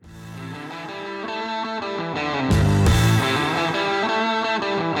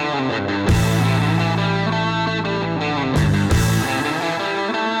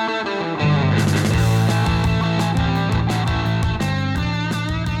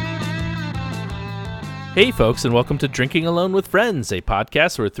Hey folks, and welcome to Drinking Alone with Friends, a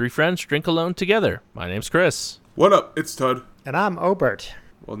podcast where three friends drink alone together. My name's Chris. What up? It's Todd. And I'm Obert.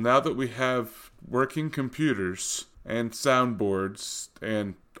 Well, now that we have working computers and soundboards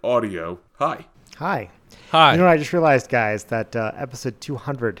and audio, hi. Hi. Hi. You know what I just realized, guys, that episode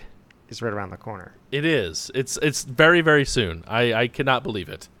 200 is right around the corner. It is. It's very, very soon. I cannot believe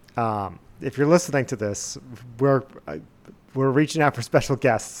it. If you're listening to this, we're reaching out for special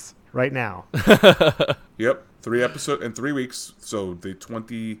guests right now. Yep, 3 episodes in 3 weeks, so the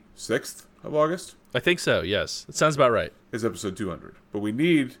 26th of August I think so, yes. It sounds about right. is episode 200. But we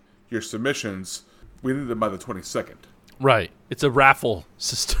need your submissions. We need them by the 22nd. Right. It's a raffle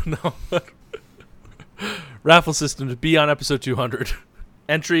system. No. Raffle system to be on episode 200.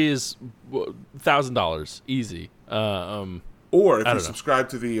 Entry is $1,000. Easy. Or if I you don't know. subscribe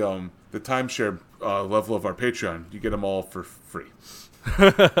to the timeshare level of our Patreon, you get them all for free.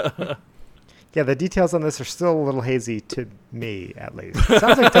 Yeah, the details on this are still a little hazy to me, at least.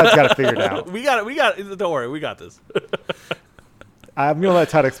 Sounds like Todd's got it figured out. We got it. Don't worry. We got this. I'm going to let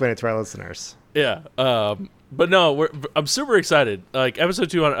Todd explain it to our listeners. Yeah. But no, I'm super excited. Like episode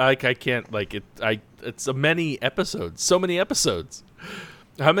 200, I can't like it. It's a many episodes. So many episodes.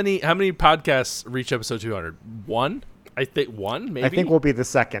 How many podcasts reach episode 200? One? I think one, maybe. I think we'll be the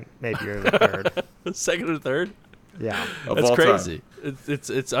second, maybe, or the third. The second or third. Yeah. Of That's all crazy. time.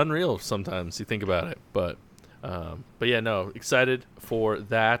 It's unreal sometimes you think about it. But yeah, no, excited for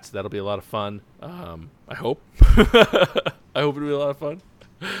that. That'll be a lot of fun. I hope. I hope it'll be a lot of fun.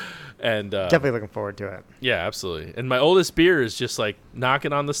 And Definitely looking forward to it. yeah, absolutely. And my oldest beer is just like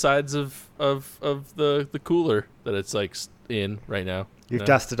knocking on the sides of the cooler that it's like in right now. You've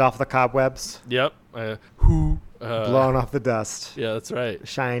dusted off the cobwebs, Yep. blown off the dust, Yeah, that's right.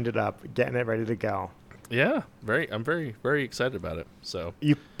 shined it up, getting it ready to go. Yeah, I'm very, very excited about it. So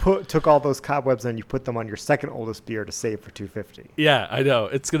You took all those cobwebs and you put them on your second oldest beer to save for 250. yeah, I know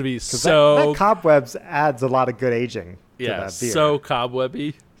it's gonna be 'Cause so that cobwebs adds a lot of good aging to yeah, that beer. so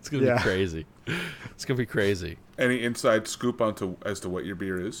cobwebby. It's gonna Yeah. be crazy. It's gonna be crazy. Any inside scoop as to what your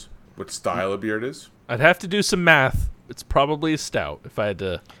beer is? What style of beer it is? I'd have to do some math. It's probably a stout if I had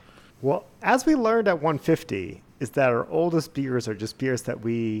to. Well, as we learned at 150, is that our oldest beers are just beers that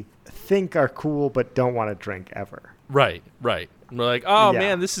we think are cool but don't want to drink ever. Right. And we're like, oh Yeah.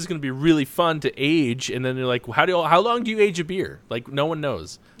 man, this is gonna be really fun to age. And then you're like, how long do you age a beer? Like no one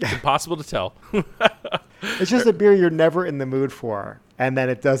knows. It's impossible to tell. It's just a beer you're never in the mood for, and then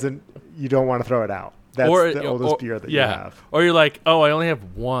you don't want to throw it out. That's the oldest beer that you have. Or you're like, oh, I only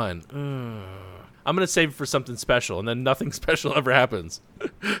have one. Ugh. I'm going to save it for something special, and then nothing special ever happens.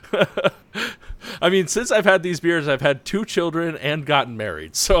 I mean, since I've had these beers, I've had 2 children and gotten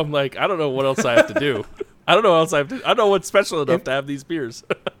married. So I'm like, I don't know what else I have to do. I don't know what else I have to do. I don't know what's special enough to have these beers.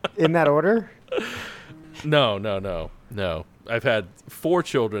 In that order? No. I've had 4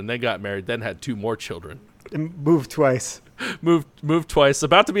 children, then got married, then had 2 more children. And moved twice. Moved twice,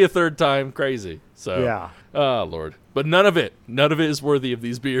 about to be a third time. Crazy. So Yeah. Oh Lord. But none of it is worthy of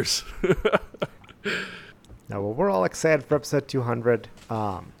these beers. No, well, we're all excited for episode 200.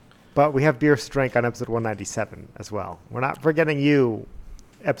 But we have beers to drink on episode 197 as well. We're not forgetting you,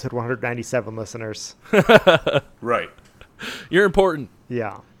 episode 197 listeners. Right. You're important.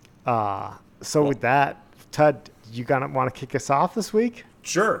 Yeah. So with that, Todd, you gonna want to kick us off this week?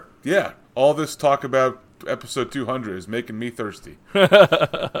 Sure. Yeah. All this talk about episode 200 is making me thirsty.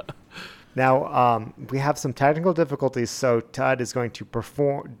 Now, we have some technical difficulties, so Todd is going to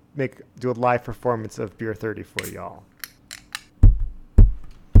do a live performance of Beer 30 for y'all.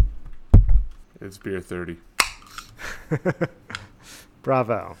 It's beer 30.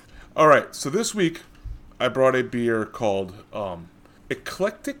 Bravo. All right. So this week, I brought a beer called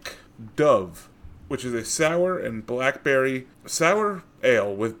Eclectic Dove, which is a sour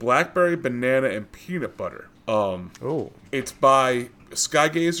ale with blackberry, banana, and peanut butter. Oh. It's by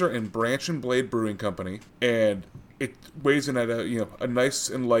Skygazer and Branch and Blade Brewing Company, and it weighs in at a nice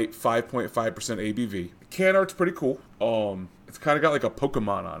and light 5.5% ABV. Can art's pretty cool. It's kind of got like a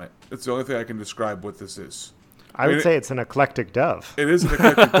Pokemon on it. It's the only thing I can describe what this is. I would say it's an eclectic dove. It is an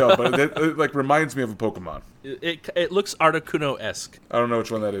eclectic dove, but it like reminds me of a Pokemon. It looks Articuno-esque. I don't know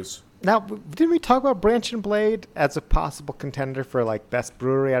which one that is. Now, didn't we talk about Branch and Blade as a possible contender for like best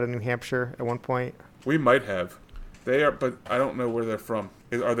brewery out of New Hampshire at one point? We might have. They are, but I don't know where they're from.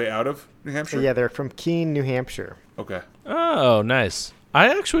 Are they out of New Hampshire? Yeah, they're from Keene, New Hampshire. Okay. Oh, nice. I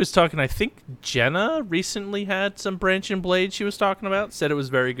actually was talking, I think Jenna recently had some Branch and Blade she was talking about. Said it was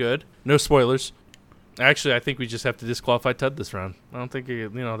very good. No spoilers. Actually, I think we just have to disqualify Tud this round. I don't think,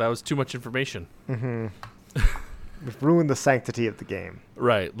 that was too much information. Mm-hmm. We've ruined the sanctity of the game.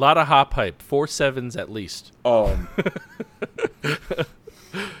 Right. A lot of hop pipe. 4 7s at least.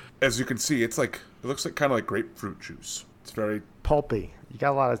 As you can see, it looks like kind of like grapefruit juice. It's very Pulpy. You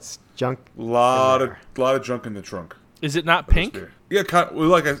got a lot of junk. lot of junk in the trunk. Is it not pink? Yeah,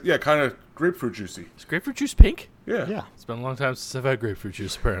 kind of grapefruit juicy. Is grapefruit juice pink? Yeah. Yeah. It's been a long time since I've had grapefruit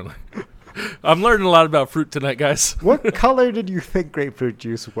juice, apparently. I'm learning a lot about fruit tonight, guys. What color did you think grapefruit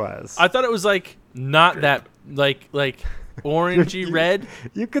juice was? I thought it was like not that like orangey red,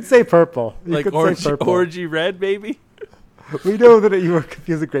 You could say purple. You like could orange, say purple. orangey red, maybe. We know that you were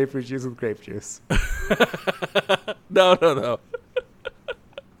confusing grapefruit juice with grape juice. No.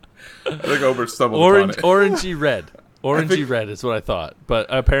 I think Ober stumbled upon it. Orangey red. Orangey red is what I thought, but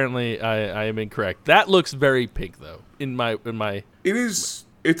apparently I am incorrect. That looks very pink, though. In my, It is.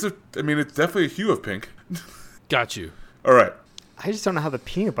 It's definitely a hue of pink. got you. All right. I just don't know how the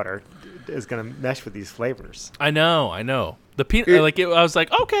peanut butter is going to mesh with these flavors. I know. The peanut, I was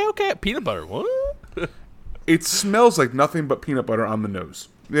like, okay, peanut butter. What? It smells like nothing but peanut butter on the nose.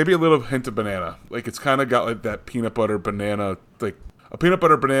 Maybe a little hint of banana. Like it's kind of got like that peanut butter banana, like a peanut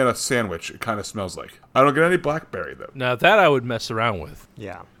butter banana sandwich. It kind of smells like. I don't get any blackberry though. Now that I would mess around with.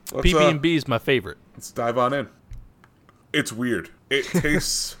 Yeah. Let's, PB&B is my favorite. Let's dive on in. It's weird. It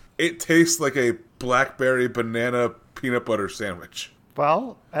tastes like a blackberry banana peanut butter sandwich.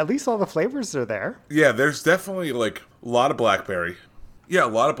 Well, at least all the flavors are there. Yeah, there's definitely like a lot of blackberry. Yeah, a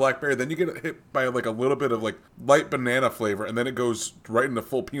lot of blackberry. Then you get hit by like a little bit of like light banana flavor, and then it goes right into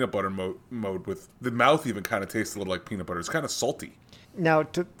full peanut butter mode with the mouth even kind of tastes a little like peanut butter. It's kind of salty. Now,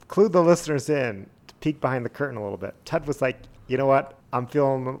 to clue the listeners in, to peek behind the curtain a little bit, Ted was like, you know what? I've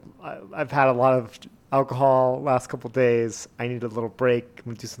had a lot of alcohol last couple days. I need a little break. I'm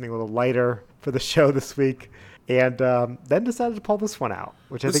going to do something a little lighter for the show this week. And then decided to pull this one out,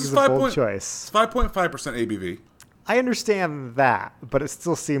 which I think is a bold choice. It's 5.5% ABV. I understand that, but it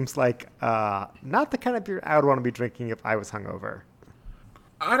still seems like not the kind of beer I would want to be drinking if I was hungover.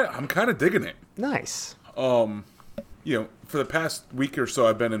 I'm kind of digging it. Nice. For the past week or so,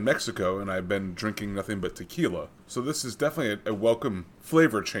 I've been in Mexico, and I've been drinking nothing but tequila. So this is definitely a welcome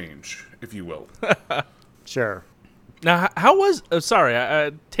flavor change, if you will. Sure. Now, how was?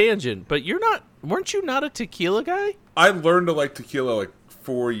 Sorry, tangent, but weren't you not a tequila guy? I learned to like tequila like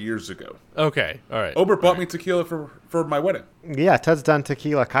 4 years ago. Okay, all right. Ober bought me tequila for my wedding. Yeah, Ted's done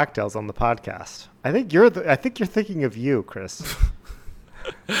tequila cocktails on the podcast. I think you're thinking of you, Chris.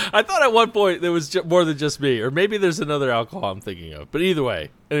 I thought at one point there was more than just me, or maybe there's another alcohol I'm thinking of. But either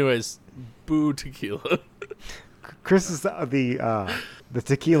way, anyways, boo tequila. Chris is the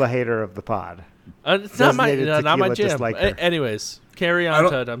tequila hater of the pod. It's not my jam. Disliker. Anyways, carry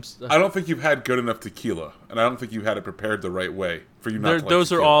on, Ted. I don't think you've had good enough tequila, and I don't think you've had it prepared the right way for you not to like those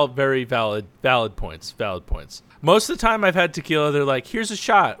tequila. are all very valid points. Most of the time I've had tequila, they're like, here's a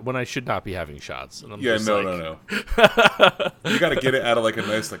shot, when I should not be having shots. And I'm Yeah, just no. You got to get it out of like a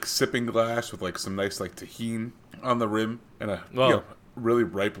nice like sipping glass with like some nice like tahini on the rim and a really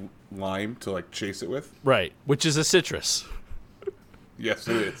ripe lime to like chase it with. Right, which is a citrus. Yes,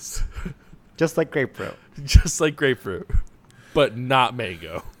 it is. Just like grapefruit. Just like grapefruit, but not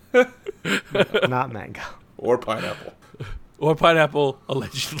mango. Not mango. Or pineapple. Or pineapple,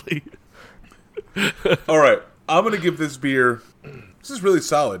 allegedly. All right, I'm gonna give this beer. This is really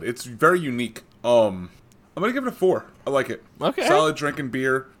solid. It's very unique. I'm gonna give it a 4. I like it. Okay. Solid drinking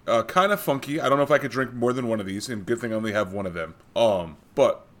beer. Kind of funky. I don't know if I could drink more than one of these, and good thing I only have one of them.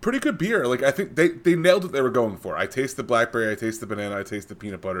 But pretty good beer. Like I think they nailed what they were going for. I taste the blackberry, I taste the banana, I taste the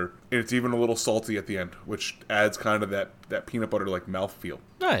peanut butter, and it's even a little salty at the end, which adds kind of that peanut butter like mouthfeel.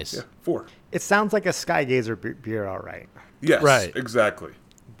 Nice. Yeah, 4. It sounds like a Skygazer beer, all right. Yes, Right. Exactly.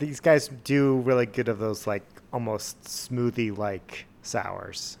 These guys do really good of those like almost smoothie-like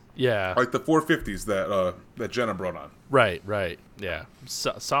sours. Yeah. Like the 450s that Jenna brought on. Right. Yeah.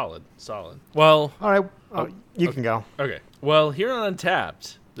 Solid. Well, All right, you can go. okay. Well, here on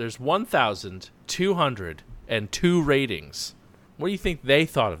Untapped, there's 1,202 ratings. What do you think they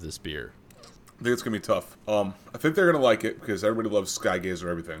thought of this beer? I think it's gonna be tough. I think they're gonna like it because everybody loves Skygazer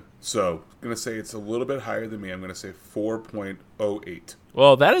everything. So I'm gonna say it's a little bit higher than me. I'm gonna say 4.08.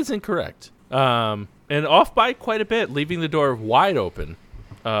 Well, that is incorrect. And off by quite a bit, leaving the door wide open.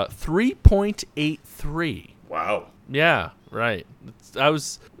 3.83. Wow. Yeah, right.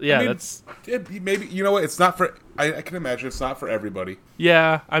 That's maybe, you know what? It's not for. I can imagine it's not for everybody.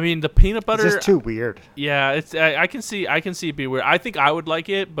 yeah. I mean, the peanut butter. It's just too weird. Yeah, it's. I can see it being weird. I think I would like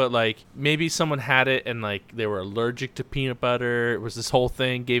it, but like maybe someone had it and like they were allergic to peanut butter. It was this whole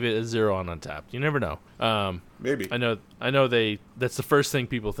thing. Gave it a 0 on Untapped. You never know. Maybe. I know. That's the first thing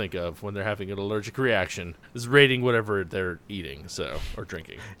people think of when they're having an allergic reaction is rating whatever they're eating, or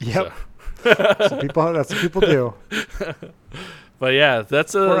drinking. Yep. So. That's what people do. But yeah,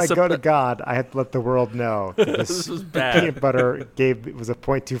 that's Before I go to God, I had to let the world know that this was bad. peanut butter was a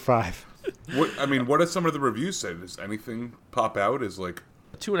 0.25. What does some of the reviews say? Does anything pop out as like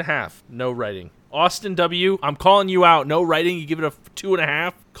 2.5? No writing. Austin W, I'm calling you out. No writing. You give it a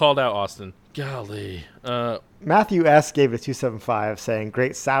 2.5. Called out, Austin. Golly. Matthew S gave it a 2.75, saying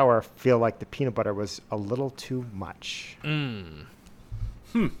great sour. Feel like the peanut butter was a little too much.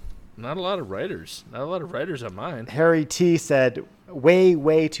 Not a lot of writers. Not a lot of writers on mine. Harry T said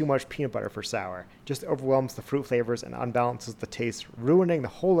way too much peanut butter for sour. Just overwhelms the fruit flavors and unbalances the taste, ruining the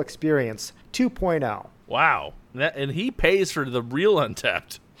whole experience. 2.0. Wow. And he pays for the real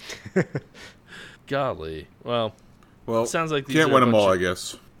Untapped. Golly. Well, sounds like these can't are win a them bunch all, of- I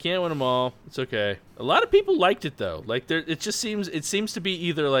guess. Can't win them all. It's okay. A lot of people liked it though. Like it seems to be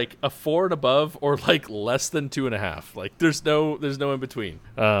either like a 4 and above or like less than 2.5. Like there's no in between.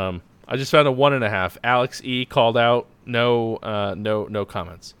 I just found a 1.5. Alex E called out. No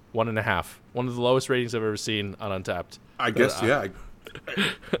comments. 1.5. One of the lowest ratings I've ever seen on Untapped. I guess, yeah.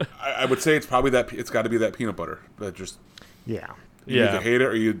 I would say it's probably it's got to be that peanut butter. That just Yeah. you either hate it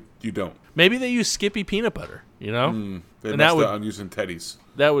or you don't. Maybe they use Skippy peanut butter. You know, They And messed that out on using Teddy's.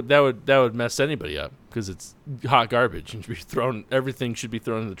 that would mess anybody up because it's hot garbage and everything should be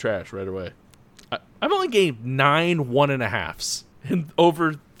thrown in the trash right away. I've only gained 9 1.5s in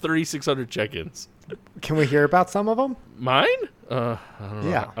over 3,600 check-ins. Can we hear about some of them? Mine? I don't know.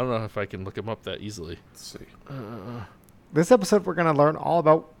 Yeah. I don't know if I can look them up that easily. Let's see. This episode, we're going to learn all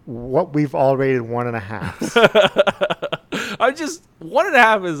about what we've all rated 1.5s.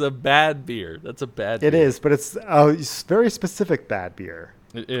 1.5 is a bad beer. That's a bad beer. It is, but it's a very specific bad beer.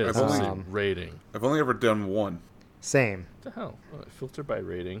 It is. I've Let's only- see. Rating. I've only ever done one. Same. What the hell? Oh, filter by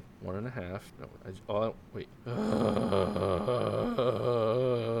rating. 1.5. No, wait.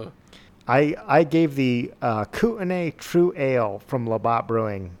 I gave the Kootenai True Ale from Labatt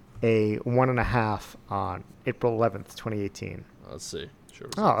Brewing a 1.5 on April 11th, 2018. Let's see. Sure.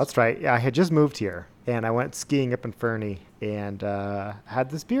 Oh, that's right. Yeah, I had just moved here, and I went skiing up in Fernie and had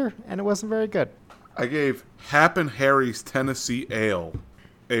this beer, and it wasn't very good. I gave Happen Harry's Tennessee Ale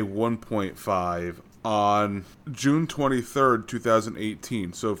a 1.5 on June 23rd,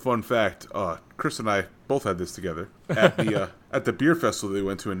 2018. So, fun fact, Chris and I both had this together at the beer festival that we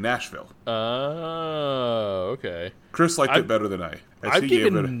went to in Nashville. Oh, okay. Chris liked it better than I. as I've he gave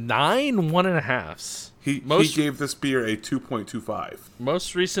given it 9 1.5s. He gave this beer a 2.25.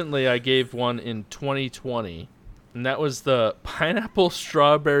 Most recently, I gave one in 2020, and that was the Pineapple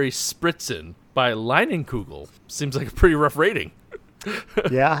Strawberry Spritzen by Leinenkugel. Seems like a pretty rough rating.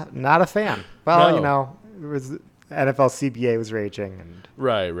 Yeah, not a fan. Well, No. you know, it was NFL CBA was raging, and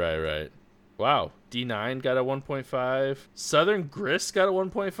Right. Wow. D9 got a 1.5. Southern Grist got a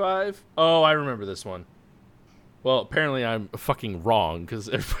 1.5. Oh, I remember this one. Well, apparently I'm fucking wrong because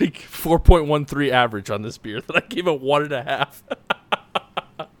there's like 4.13 average on this beer that I gave a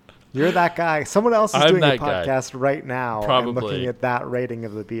 1.5. you're that guy. Someone else is I'm doing a that guy. podcast right now and Probably. looking at that rating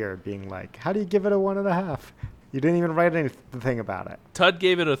of the beer, being like, "How do you give it a 1.5?" You didn't even write anything about it. Tud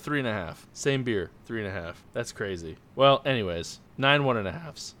gave it a 3.5. Same beer, 3.5. That's crazy. Well, anyways, 9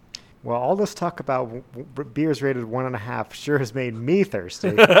 1.5s. Well, all this talk about beers rated 1.5 sure has made me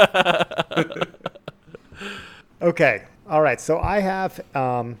thirsty. Okay. All right. So I have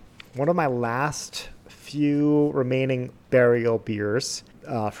one of my last few remaining burial beers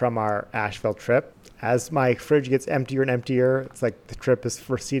from our Asheville trip. As my fridge gets emptier and emptier, it's like the trip is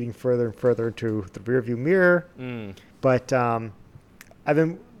proceeding further and further into the rearview mirror. But I've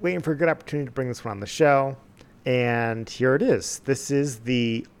been waiting for a good opportunity to bring this one on the show. And here it is. This is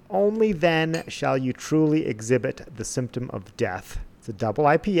the Only Then Shall You Truly Exhibit the Symptom of Death. It's a double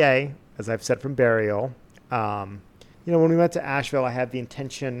IPA, as I've said from Burial. You know, when we went to Asheville, I had the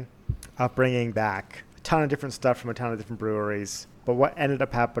intention of bringing back a ton of different stuff from a ton of different breweries. But what ended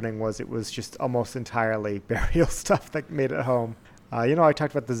up happening was it was just almost entirely Burial stuff that made it home. You know, I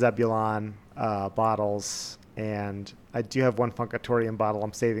talked about the Zebulon bottles, and I do have one Funkatorium bottle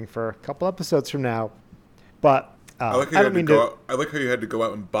I'm saving for a couple episodes from now. But I like how you had to go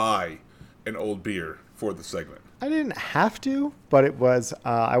out and buy an old beer for the segment. I didn't have to, but it was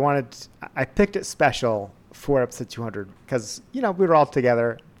I picked it special for episode 200 because, we were all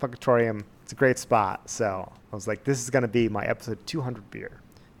together. Funkatorium, it's a great spot. So I was like, this is going to be my episode 200 beer.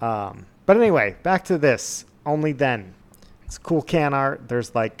 But anyway, back to this. Only Then. It's cool can art.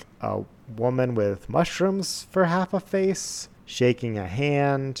 There's like a woman with mushrooms for half a face, shaking a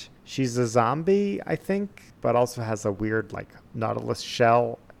hand. She's a zombie, I think, but also has a weird like nautilus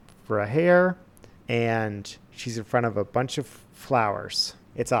shell for a hair. And she's in front of a bunch of flowers.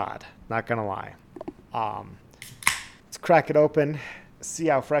 It's odd, not gonna lie. Let's crack it open, see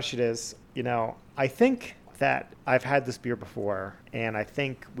how fresh it is. I think that I've had this beer before, and I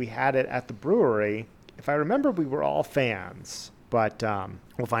think we had it at the brewery. If I remember, we were all fans, but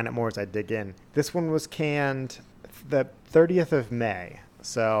we'll find out more as I dig in. This one was canned the 30th of May,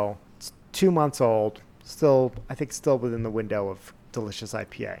 so it's 2 months old. I think still within the window of delicious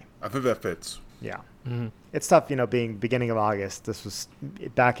IPA. I think that fits. Yeah. Mm-hmm. It's tough, being beginning of August. This was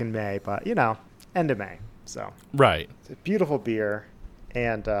back in May, but, end of May. So right. It's a beautiful beer.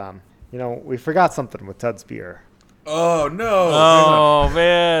 And, we forgot something with Tud's beer. Oh, no. Oh,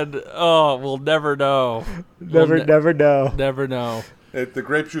 man. Oh, we'll never know. Never know. Never know. The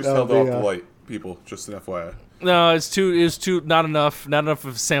grape juice held off the light, people, just an FYI. No, it's too not enough of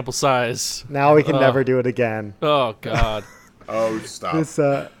a sample size. Now we can never do it again. Oh, God. Oh, stop.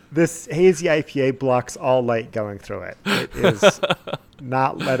 This hazy IPA blocks all light going through it. It is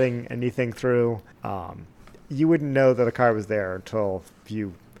not letting anything through. You wouldn't know that a car was there until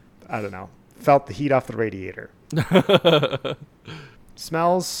you, felt the heat off the radiator.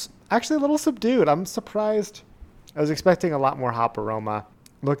 Smells actually a little subdued. I'm surprised. I was expecting a lot more hop aroma.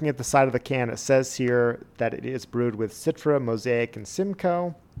 Looking at the side of the can, it says here that it is brewed with Citra, Mosaic, and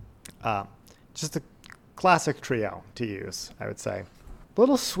Simcoe. Just a classic trio to use, I would say. A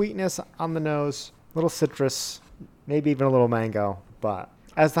little sweetness on the nose, a little citrus, maybe even a little mango. But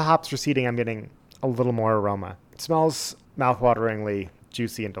as the hops receding, I'm getting a little more aroma. It smells mouthwateringly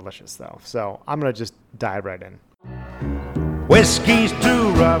juicy and delicious, though. So I'm going to just dive right in. Whiskey's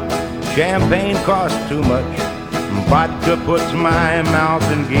too rough, champagne costs too much, vodka puts my mouth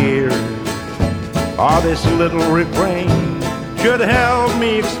in gear. All this little refrain should help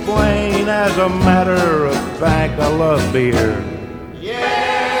me explain. As a matter of fact, I love beer.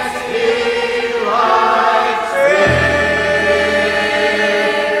 Yes, he likes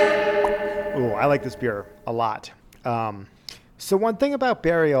beer. Ooh, I like this beer a lot. So one thing about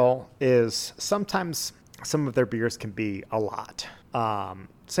Burial is sometimes some of their beers can be a lot.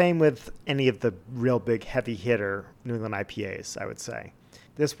 Same with any of the real big heavy hitter New England IPAs, I would say.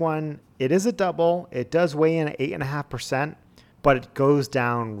 This one, it is a double. It does weigh in at 8.5%, but it goes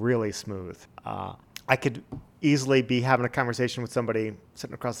down really smooth. I could easily be having a conversation with somebody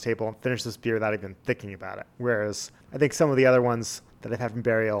sitting across the table and finish this beer without even thinking about it. Whereas I think some of the other ones that I've had from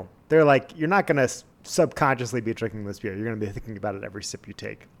Burial, they're like, you're not going to subconsciously be drinking this beer. You're going to be thinking about it every sip you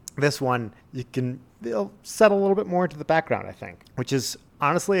take. This one, it'll settle a little bit more into the background, I think, which is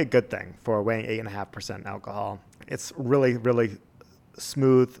honestly a good thing for weighing 8.5% alcohol. It's really, really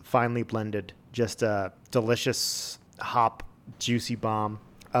smooth, finely blended, just a delicious hop, juicy bomb.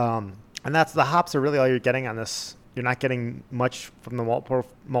 And that's the hops are really all you're getting on this. You're not getting much from the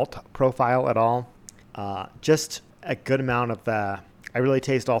malt profile at all. Just a good amount of the. I really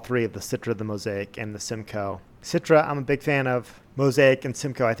taste all three of the Citra, the Mosaic, and the Simcoe. Citra, I'm a big fan of. Mosaic and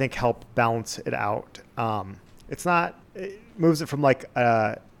Simcoe, I think, help balance it out. It moves it from like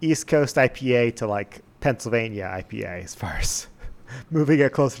East Coast IPA to like Pennsylvania IPA as far as moving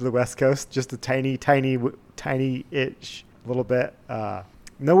it closer to the West Coast. Just a tiny-ish little bit.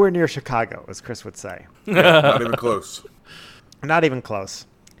 Nowhere near Chicago, as Chris would say. Not even close. Not even close.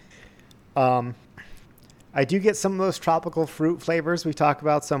 I do get some of those tropical fruit flavors we talk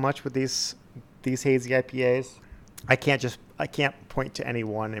about so much with these hazy IPAs. I can't point to any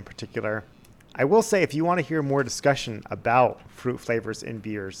one in particular. I will say, if you want to hear more discussion about fruit flavors in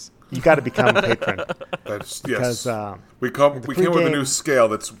beers, you got to become a patron. Yes. Because, we came with a new scale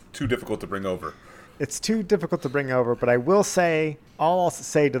that's too difficult to bring over. It's too difficult to bring over, but I will say, all I'll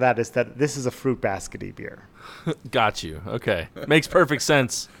say to that is that this is a fruit basket-y beer. Got you. Okay. Makes perfect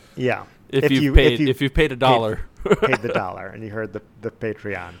sense. Yeah. If you've paid $1. Paid the $1 and you heard the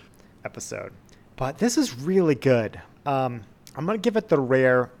Patreon episode. But this is really good. I'm going to give it the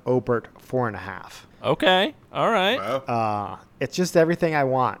rare Obert 4.5. Okay. All right. Wow. It's just everything I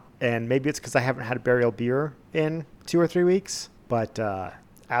want. And maybe it's because I haven't had a Burial beer in 2 or 3 weeks. But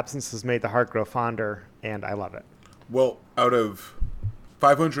absence has made the heart grow fonder, and I love it. Well, out of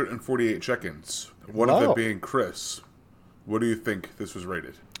 548 check-ins, one of them being Chris, what do you think this was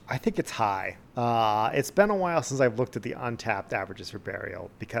rated? I think it's high. It's been a while since I've looked at the untapped averages for Burial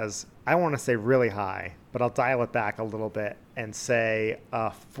because I want to say really high, but I'll dial it back a little bit and say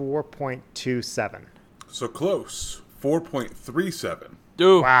 4.27. So close. 4.37.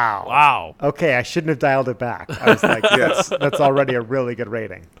 Dude, Wow. wow. Okay, I shouldn't have dialed it back. I was like, Yes. that's already a really good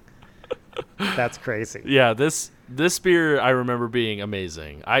rating. That's crazy. Yeah, this beer I remember being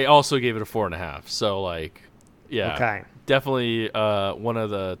amazing. I also gave it a 4.5. So like, yeah, Okay. definitely one of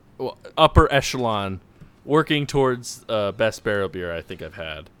the upper echelon, working towards best barrel beer I think I've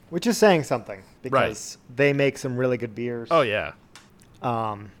had. Which is saying something because they make some really good beers. Oh yeah,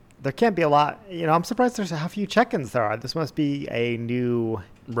 There can't be a lot. I'm surprised there's how few check-ins there are. This must be a new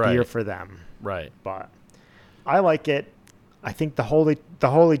Right. beer for them. right. But I like it. I think the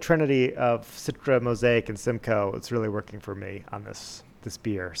holy trinity of Citra, Mosaic, and Simcoe is really working for me on this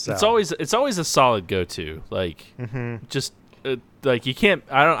beer. So It's always a solid go-to. Like, just like you can't.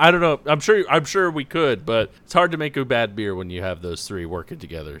 I don't know. I'm sure we could, but it's hard to make a bad beer when you have those three working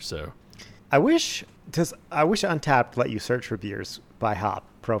together. So I wish Untapped let you search for beers by hop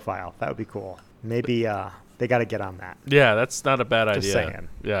profile. That would be cool. Maybe they got to get on that. yeah, that's not a bad idea. Just saying.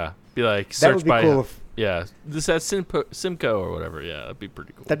 Yeah, be like That search would be by cool. yeah. This at Simcoe or whatever. Yeah, that'd be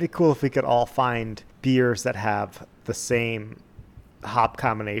pretty cool. That'd be cool if we could all find beers that have the same hop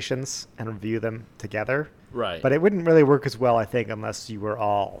combinations and review them together. Right. But it wouldn't really work as well, I think, unless you were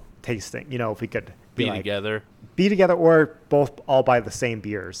all tasting. If we could be like, together. be together, or both all buy the same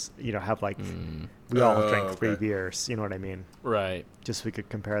beers. Have like we all Oh, drank 3 okay. beers. You know what I mean? Right. Just so we could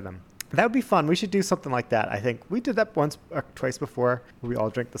compare them. That would be fun. We should do something like that. I think we did that once or twice before, where we all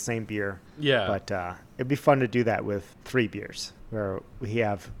drank the same beer. Yeah. But it'd be fun to do that with 3 beers, where we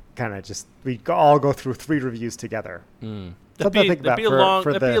have kind of just all go through 3 reviews together. That'd Something to think about be a for- long,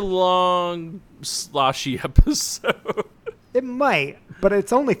 for that'd be the- a long, sloshy episode. It might, but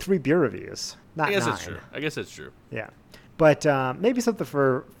it's only 3 beer reviews, not I guess 9. that's true. I guess that's true. Yeah. But maybe something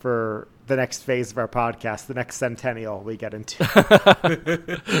for the next phase of our podcast, the next centennial we get into.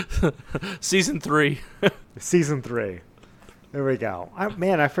 Season 3. Season 3. There we go.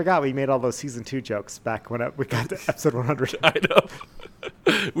 I forgot we made all those season 2 jokes back when we got to episode 100. I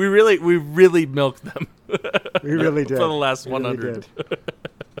know. We really milked them. We really did. For the last We really 100. did.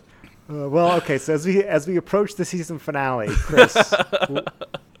 Well, okay. So as we approach the season finale, Chris,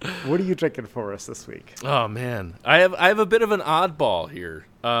 what are you drinking for us this week? Oh man, I have a bit of an oddball here,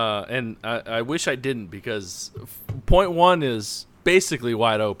 and I wish I didn't because point 1 is basically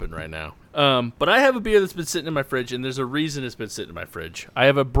wide open right now. But I have a beer that's been sitting in my fridge, and there's a reason it's been sitting in my fridge. I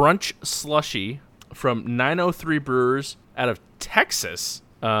have a brunch slushy from 903 Brewers out of Texas,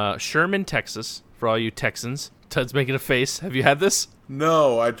 Sherman, Texas, for all you Texans. Tud's making a face. Have you had this?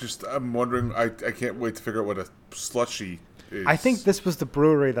 No, I'm wondering. I can't wait to figure out what a slushy is. I think this was the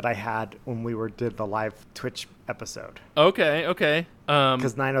brewery that I had when we did the live Twitch episode. Okay.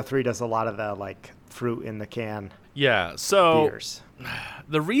 Because 903 does a lot of the like fruit in the can Yeah. So beers.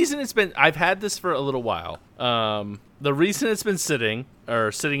 the reason I've had this for a little while. The reason it's been sitting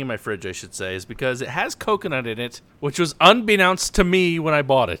in my fridge, I should say, is because it has coconut in it, which was unbeknownst to me when I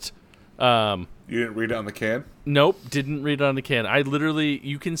bought it. You didn't read it on the can. Nope, didn't read it on the can.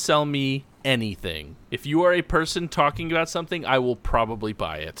 you can sell me anything. If you are a person talking about something, I will probably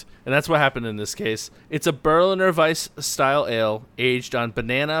buy it. And that's what happened in this case. It's a Berliner Weiss style ale aged on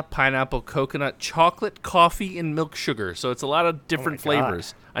banana, pineapple, coconut, chocolate, coffee, and milk sugar. So it's a lot of different my God.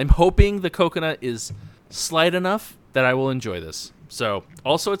 flavors. I'm hoping the coconut is slight enough that I will enjoy this. So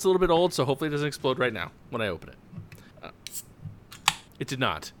also it's a little bit old, so hopefully it doesn't explode right now when I open it. It did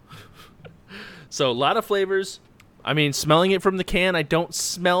not. So a lot of flavors. I mean, smelling it from the can, I don't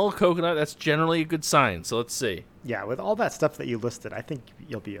smell coconut. That's generally a good sign. So let's see. Yeah, with all that stuff that you listed, I think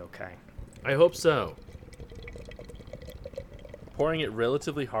you'll be okay. I hope so. Pouring it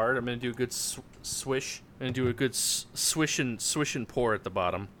relatively hard. I'm going to do a good swish. I'm going to do a good swish and pour at the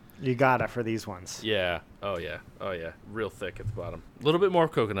bottom. You got it for these ones. Yeah. Oh, yeah. Real thick at the bottom. A little bit more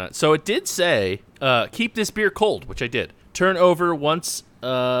coconut. So it did say, keep this beer cold, which I did. Turn over once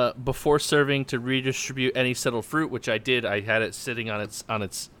before serving to redistribute any settled fruit, which I did. I had it sitting on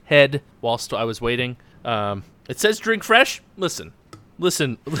its head whilst I was waiting. It says drink fresh. Listen,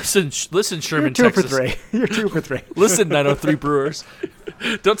 Sherman, You're 2 Texas. for 3. You're 2 for 3. Listen, 903 Brewers.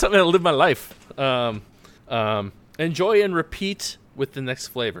 Don't tell me how to live my life. Enjoy and repeat with the next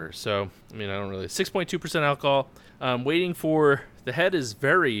flavor. So, I mean, I don't really. 6.2% alcohol. Waiting for the head is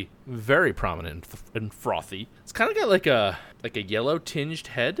very, very prominent and frothy. It's kind of got like a like a yellow tinged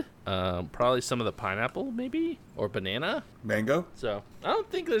head. Probably some of the pineapple, maybe, or banana. Mango? So I don't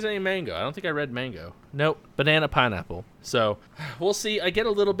think there's any mango. I don't think I read mango. Nope, banana, pineapple. So we'll see. I get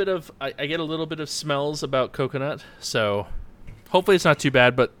a little bit of smells about coconut. So hopefully it's not too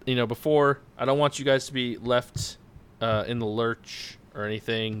bad. But before, I don't want you guys to be left in the lurch or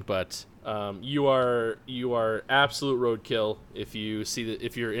anything. But you are absolute roadkill if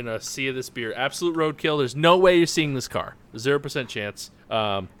you're in a sea of this beer. Absolute roadkill. There's no way you're seeing this car. 0% chance.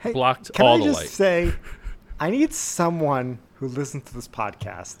 Hey, blocked can all I the just light. say, I need someone who listens to this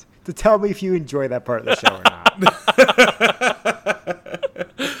podcast to tell me if you enjoy that part of the show or not.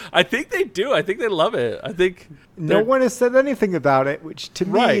 I think they do. I think they love it. I think No one has said anything about it, which to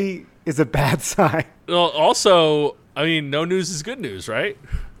Right. me is a bad sign. Well, also, I mean, no news is good news, right?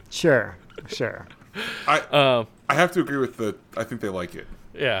 Sure. I have to agree with I think they like it.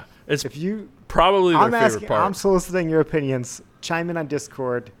 Yeah, it's If you, probably their favorite part. I'm soliciting your opinions. Chime in on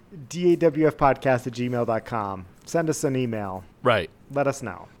Discord, dawfpodcast@gmail.com. Send us an email. Right. Let us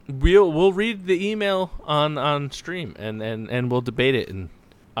know. We'll read the email on stream and we'll debate it, and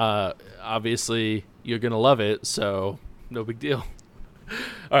obviously you're gonna love it, so no big deal.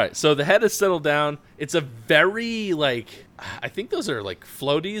 All right, so the head is settled down. It's a very I think those are like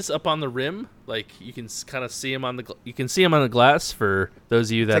floaties up on the rim. Like you can kind of see them on the glass for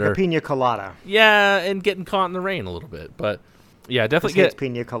those of you It's that like are a pina colada. yeah, and getting caught in the rain a little bit, but yeah, definitely He hates get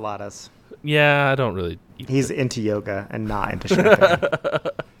pina coladas. yeah. I don't really. He's into yoga and not into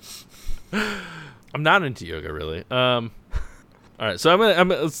champagne. I'm not into yoga really. All right, so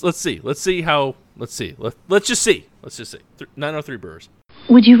let's see. Let's just see. 903 Brewers.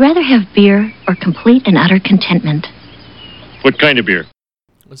 Would you rather have beer or complete and utter contentment? What kind of beer?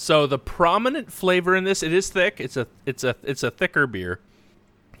 So the prominent flavor in this, it is thick. It's a thicker beer.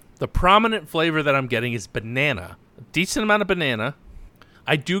 The prominent flavor that I'm getting is banana. A decent amount of banana.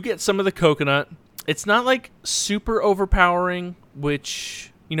 I do get some of the coconut. It's not like super overpowering,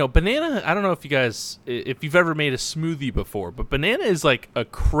 which banana, I don't know if you've ever made a smoothie before, but banana is like a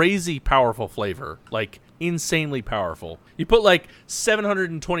crazy powerful flavor, like insanely powerful. You put like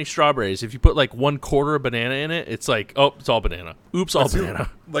 720 strawberries. If you put like 1/4 of banana in it, it's like, oh, it's all banana. Oops, all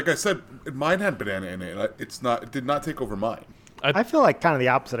banana. Like I said, mine had banana in it. And it did not take over mine. I feel like kind of the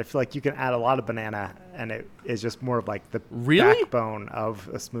opposite. I feel like you can add a lot of banana and it is just more of like the Really? backbone of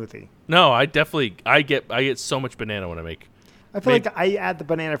a smoothie. No, I get so much banana when I make. I feel like I add the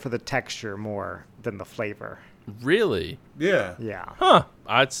banana for the texture more than the flavor. Really? Yeah. Yeah. Huh.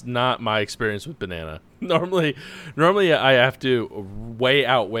 That's not my experience with banana. Normally I have to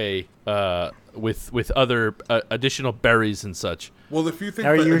outweigh with other additional berries and such. Well, if you think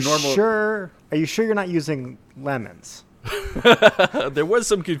Are that you a normal sure? Are you sure you're not using lemons? There was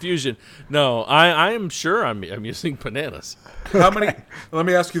some confusion. No, I am sure I'm using bananas. how many? Let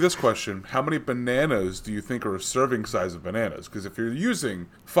me ask you this question: how many bananas do you think are a serving size of bananas? Because if you're using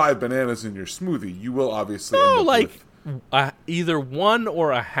 5 bananas in your smoothie, you will obviously end up with Either one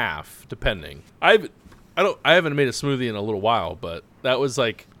or a half, depending. I haven't made a smoothie in a little while, but that was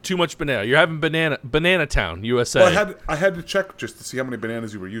like too much banana. You're having Banana Town, USA. Well, I had to check just to see how many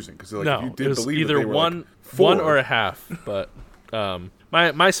bananas you were using because if No, you it did was believe either that they were one like 4, or a half. But my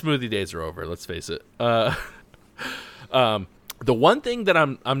smoothie days are over. Let's face it. The one thing that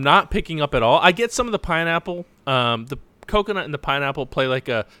I'm not picking up at all, I get some of the pineapple. The coconut and the pineapple play like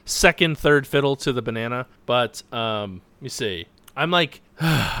a second, third fiddle to the banana. But let me see. I'm like,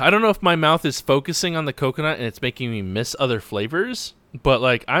 I don't know if my mouth is focusing on the coconut and it's making me miss other flavors. But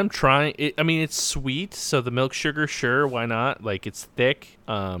like I'm trying it, I mean it's sweet, so the milk sugar, sure, why not? Like it's thick.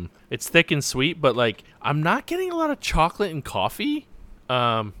 It's thick and sweet, but like I'm not getting a lot of chocolate and coffee.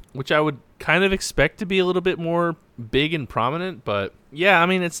 Which I would kind of expect to be a little bit more big and prominent, but yeah, I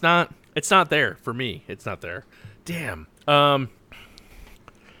mean it's not there for me. It's not there. Damn.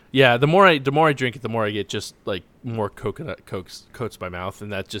 Yeah, the more I drink it, the more I get just like more coconut coats my mouth,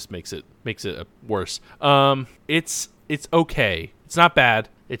 and that just makes it worse. It's okay. It's not bad.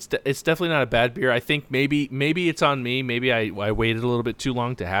 It's definitely not a bad beer. I think maybe it's on me. Maybe I waited a little bit too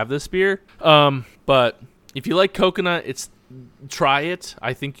long to have this beer. But if you like coconut, try it.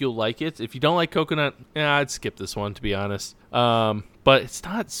 I think you'll like it. If you don't like coconut, I'd skip this one, to be honest. But it's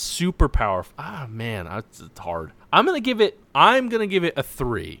not super powerful. Ah, man, it's hard. I'm gonna give it a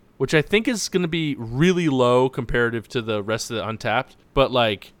 3, which I think is gonna be really low comparative to the rest of the Untapped. But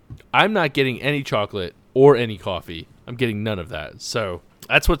like, I'm not getting any chocolate or any coffee. I'm getting none of that. So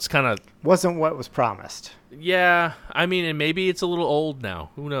that's what's kind of Wasn't what was promised. yeah. I mean, and maybe it's a little old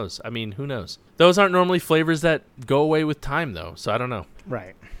now. Who knows? I mean, who knows? Those aren't normally flavors that go away with time, though. So I don't know.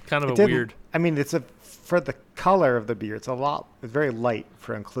 Right. Kind of It a did- weird. I mean, it's a for the color of the beer, it's very light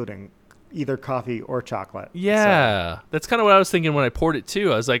for including either coffee or chocolate. Yeah, that's kind of what I was thinking when I poured it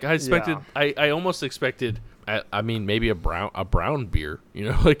too. I was like, Yeah. I almost expected. I mean, maybe a brown beer,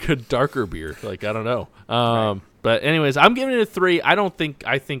 like a darker beer. Like, I don't know. But anyways, I'm giving it a 3.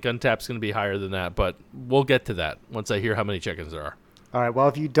 I think Untapped's going to be higher than that, but we'll get to that once I hear how many check-ins there are. All right. Well,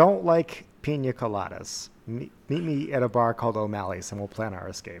 if you don't like pina coladas, meet me at a bar called O'Malley's, and we'll plan our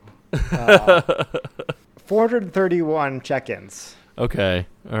escape. 431 check-ins. Okay.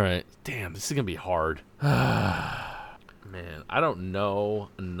 All right. Damn, this is going to be hard. Man, I don't know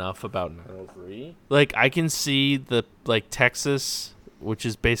enough about 903. Like, I can see the, Texas, which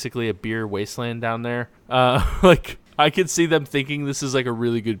is basically a beer wasteland down there. Like, I can see them thinking this is, like, a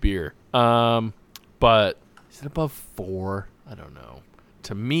really good beer. But is it above 4? I don't know.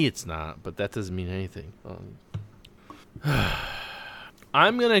 To me, it's not, but that doesn't mean anything.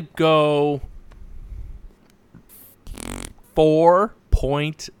 I'm going to go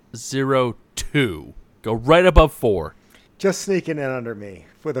 4.02. Go right above 4. Just sneaking in under me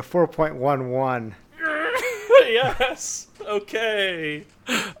with a 4.11. Yes. Okay.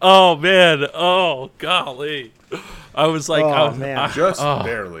 Oh, man. Oh, golly. I was like, man. Just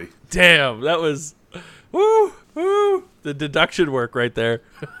barely. Damn, that was woo. The deduction work right there.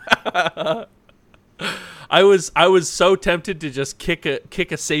 I was so tempted to just kick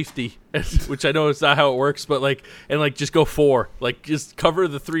a safety, which I know is not how it works, but just go 4, just cover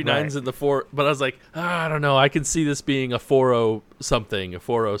the 3 nines and the 4. But I was like, I don't know. I can see this being a 4.0 something.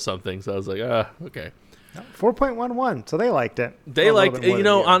 So I was like, okay. 4.11. So they liked it. They liked,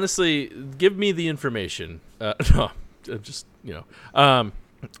 honestly, give me the information. No, just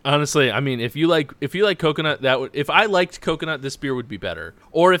honestly, I mean, if you like coconut, if I liked coconut, this beer would be better.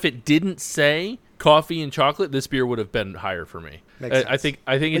 Or if it didn't say coffee and chocolate, this beer would have been higher for me. Makes sense. I think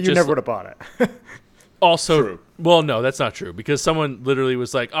But it you never would have bought it. also. True. Well, no, that's not true, because someone literally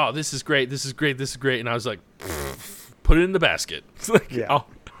was like, "Oh, this is great, and I was like, "Put it in the basket." Yeah.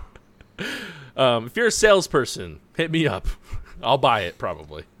 If you're a salesperson, hit me up. I'll buy it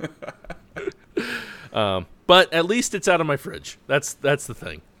probably. But at least it's out of my fridge. That's the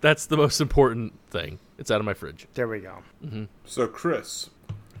thing. That's the most important thing. It's out of my fridge. There we go. So, Chris,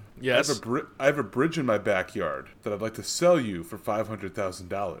 Yes. I have a bridge in my backyard that I'd like to sell you for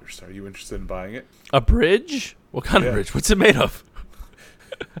 $500,000. Are you interested in buying it? A bridge? What kind of Yeah. bridge? What's it made of?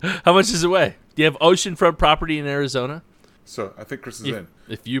 How much does it weigh? Do you have oceanfront property in Arizona? So, I think Chris is in.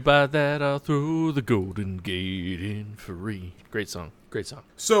 If you buy that, I'll throw the Golden Gate in free. Great song.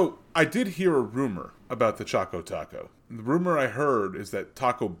 So, I did hear a rumor about the Choco Taco. The rumor I heard is that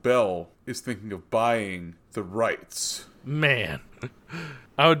Taco Bell is thinking of buying the rights. Man,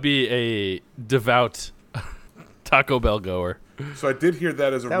 I would be a devout Taco Bell goer. So I did hear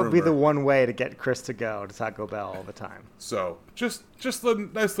that as a That rumor. would be the one way to get Chris to go to Taco Bell all the time. So just a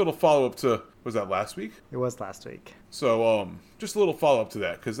nice little follow up to, was that last week? It was last week. So just a little follow up to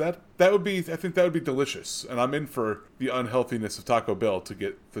that, because that would be, I think that would be delicious, and I'm in for the unhealthiness of Taco Bell to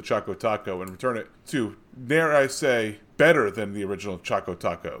get the Choco Taco and return it to, dare I say, better than the original Choco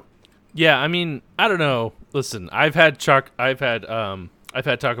Taco. Yeah, I mean, I don't know. Listen, I've had Taco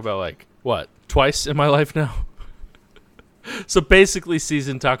Bell twice in my life now. So basically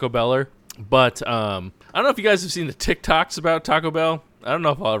seasoned Taco Beller. But I don't know if you guys have seen the TikToks about Taco Bell. I don't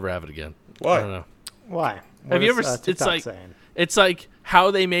know if I'll ever have it again. Why? I don't know. Why? Have you ever? TikTok saying? It's like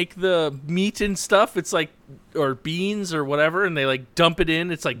how they make the meat and stuff. It's like, or beans or whatever, and they dump it in.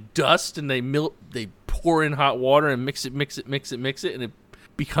 It's like dust, and they pour in hot water and mix it, and it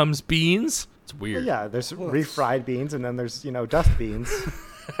becomes beans. It's weird. Yeah, there's refried beans, and then there's dust beans.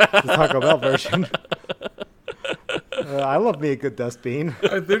 The Taco Bell version. I love me a good dust bean.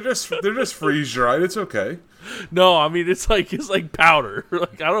 They're just freeze dried. It's okay. No, I mean it's like powder. I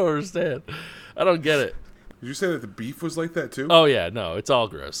don't understand. I don't get it. Did you say that the beef was like that too? Oh yeah, no, it's all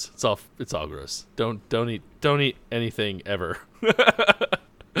gross. It's all gross. Don't eat anything ever.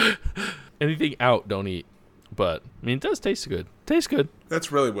 Anything out, don't eat. But I mean, it does taste good. Tastes good.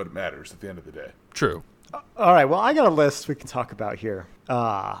 That's really what matters at the end of the day. True. All right, well, I got a list we can talk about here.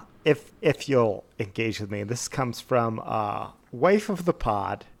 If you'll engage with me, this comes from Wife of the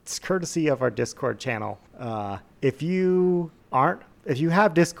Pod. It's courtesy of our Discord channel. If you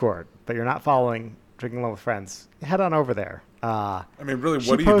have Discord but you're not following Drinking Alone with Friends, head on over there. I mean, really,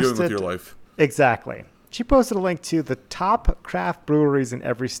 what are you doing with your life? Exactly. She posted a link to the top craft breweries in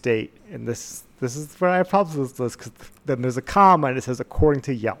every state, and this is where I have problems with this list, because then there's a comma and it says according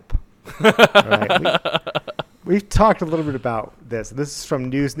to Yelp. All right, we've talked a little bit about this. This is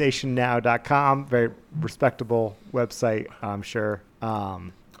from newsnationnow.com, very respectable website, I'm sure. Oh,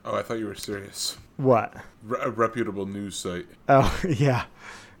 I thought you were serious. What? A reputable news site. Oh yeah.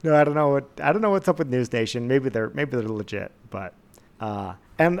 No, I don't know what's up with News Nation. Maybe they're legit, but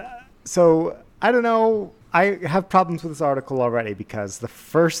and so I don't know. I have problems with this article already because the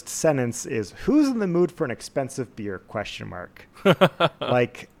first sentence is "Who's in the mood for an expensive beer?" ?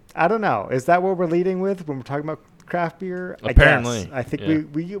 Like, I don't know. Is that what we're leading with when we're talking about craft beer? Apparently. I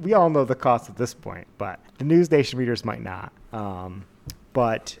think we all know the cost at this point, but the News Nation readers might not.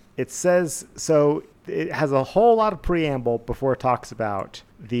 But it says so. It has a whole lot of preamble before it talks about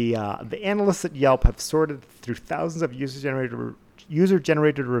the analysts at Yelp have sorted through thousands of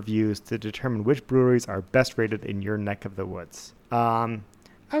user-generated reviews to determine which breweries are best rated in your neck of the woods. I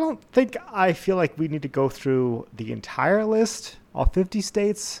feel like we need to go through the entire list, all 50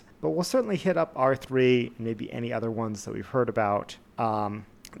 states, but we'll certainly hit up R3 and maybe any other ones that we've heard about.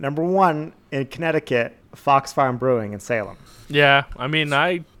 Number 1 in Connecticut, Fox Farm Brewing in Salem. Yeah, I mean,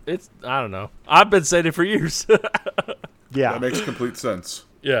 I don't know. I've been saying it for years. Yeah, That makes complete sense.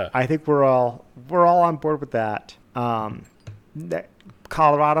 Yeah. I think we're all on board with that.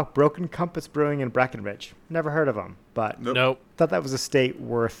 Colorado, Broken Compass Brewing in Breckenridge. Never heard of them, but Nope. thought that was a state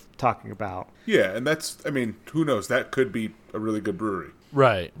worth talking about. Yeah, and who knows? That could be a really good brewery.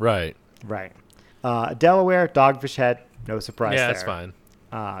 Right. Right. Delaware, Dogfish Head. No surprise Yeah, there. that's fine.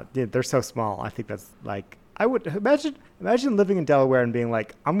 They're so small. I think that's like, I would imagine living in Delaware and being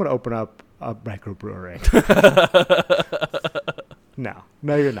like, I'm going to open up a microbrewery. No,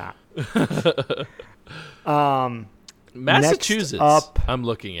 you're not. Massachusetts, up- I'm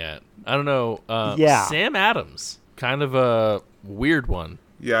looking at. I don't know. Yeah. Sam Adams, kind of a weird one.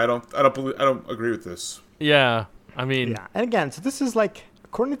 Yeah, I don't agree with this. Yeah. I mean, Yeah. And again, so this is like,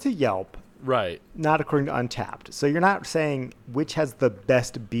 according to Yelp, right. not according to Untapped. So you're not saying which has the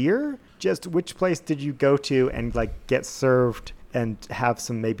best beer, just which place did you go to and like get served and have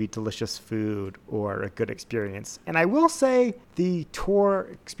some maybe delicious food or a good experience. And I will say the tour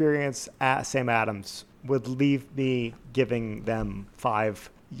experience at Sam Adams would leave me giving them 5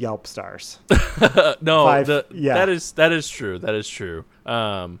 Yelp stars. No, 5, that is true. That is true.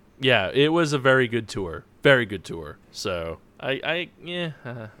 Yeah, it was a very good tour. Very good tour. So I I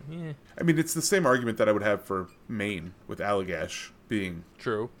mean, it's the same argument that I would have for Maine with Allagash being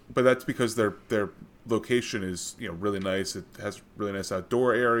true. but that's because their location is really nice. It has really nice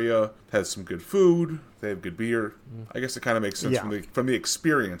outdoor area. It has some good food. They have good beer. I guess it kind of makes sense Yeah. from the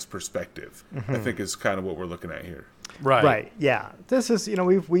experience perspective. I think is kind of what we're looking at here. Right. Yeah. This is,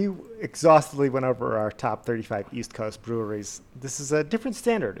 we exhaustively went over our top 35 East Coast breweries. This is a different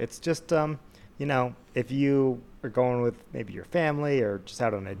standard. It's just, if you are going with maybe your family or just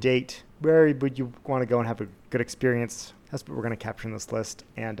out on a date, where would you want to go and have a good experience? That's what we're going to capture in this list.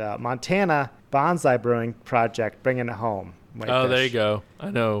 And Montana Bonsai Brewing Project, bringing it home. Oh, there you go.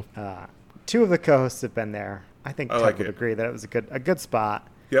 I know. 2 of the co-hosts have been there. I think I Ted like would it. agree that it was a good spot.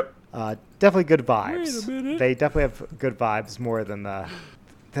 Yep. Definitely good vibes. Wait a minute. They definitely have good vibes more than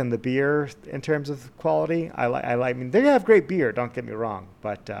the beer in terms of quality. I mean, they have great beer. Don't get me wrong,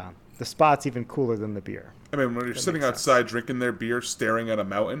 but the spot's even cooler than the beer. I mean, when you're sitting outside drinking their beer, staring at a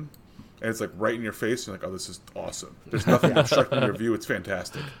mountain, and it's like right in your face, you're like, "Oh, this is awesome." There's nothing obstructing your view. It's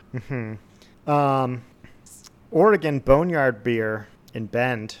fantastic. Oregon Boneyard Beer in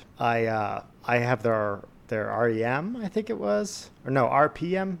Bend. I have their REM, I think it was, or no,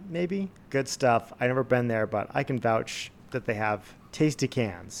 RPM maybe. Good stuff. I've never been there, but I can vouch that they have tasty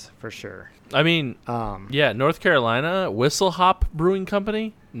cans for sure. I mean, yeah, North Carolina, Whistle Hop Brewing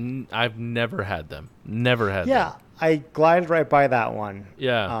Company. I've never had them. Never had them. Yeah, I glided right by that one.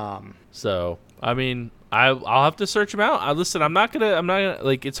 Yeah. So, I mean, I'll have to search them out. Listen, I'm not gonna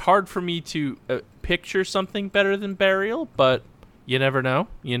like. It's hard for me to picture something better than Burial, but you never know.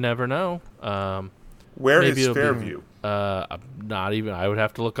 You never know. Where Maybe is it'll be- Fairview? I'm not even. I would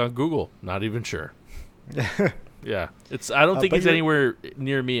have to look on Google. Not even sure. Yeah, I don't think but it's you're- anywhere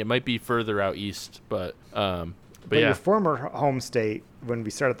near me. It might be further out east, but But yeah. your former home state, when we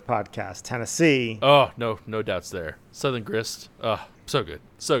started the podcast, Tennessee. Oh no doubts there. Southern Grist. Oh, so good,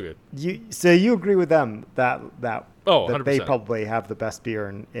 so good. You agree with them that Oh, that they 100%. probably have the best beer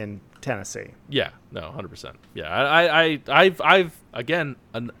in Tennessee. Yeah, no, 100%. Yeah, I've again.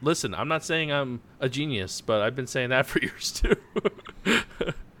 Listen, I'm not saying I'm a genius, but I've been saying that for years too.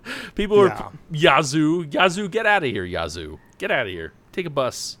 People are Yazoo, get out of here, Yazoo, get out of here. Take a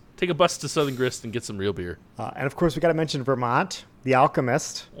bus to Southern Grist and get some real beer. And of course, we got to mention Vermont, The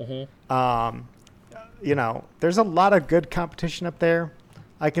Alchemist. There's a lot of good competition up there.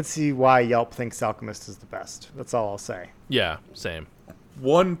 I can see why Yelp thinks Alchemist is the best. That's all I'll say. Yeah, same.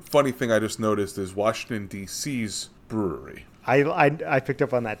 One funny thing I just noticed is Washington D.C.'s brewery. I picked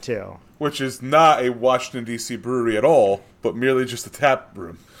up on that too. which is not a Washington, D.C. brewery at all, but merely just a tap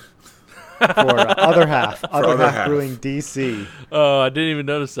room. For Other Half. Other Other Half Half. Brewing DC. Oh, I didn't even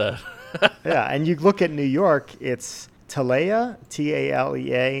notice that. Yeah, and you look at New York, it's Talea,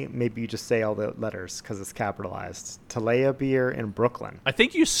 Talea. Maybe you just say all the letters because it's capitalized. Talea Beer in Brooklyn. I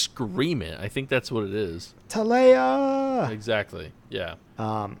think you scream it. I think that's what it is. Talea! Exactly. Yeah.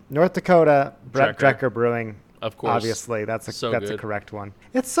 North Dakota, Brett Drecker. Drecker Brewing. Of course. Obviously, that's a good. correct one.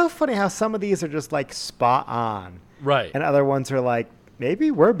 It's so funny how some of these are just like spot on. Right. And other ones are like, maybe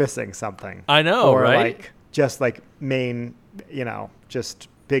we're missing something. I know, or right? like just like main, just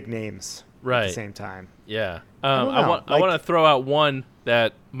big names at Right. the same time. Yeah. don't I know, want to throw out one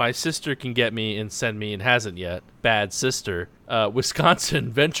that my sister can get me and send me and hasn't yet. Bad sister.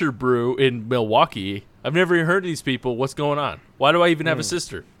 Wisconsin Venture Brew in Milwaukee. I've never even heard of these people. What's going on? Why do I even have a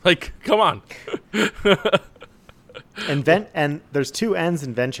sister? Like, come on. And there's two N's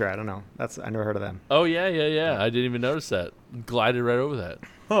in Venture. I don't know. I never heard of them. Oh, yeah. I didn't even notice that. Glided right over that.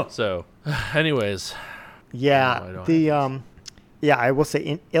 Huh. So, anyways. Yeah, I will say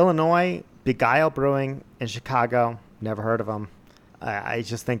in Illinois, Beguile Brewing in Chicago. Never heard of them. I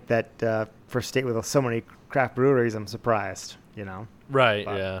just think that for a state with so many craft breweries, I'm surprised. Right,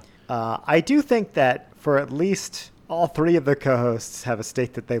 But- yeah. I do think that for at least all three of the co-hosts have a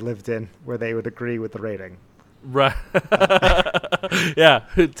state that they lived in where they would agree with the rating. Right. Yeah.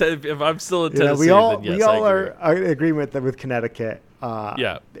 If I'm still in Tennessee, we all then yes, we all I agree. are in agreement with Connecticut.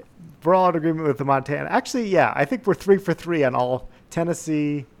 Yeah. We're all in agreement with the Montana. Actually, yeah, I think we're 3 for 3 on all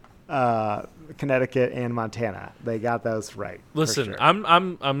Tennessee, Connecticut, and Montana. They got those right. for Listen, sure.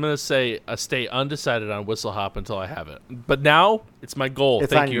 I'm gonna say stay undecided on Whistle Hop until I have it. But now it's my goal.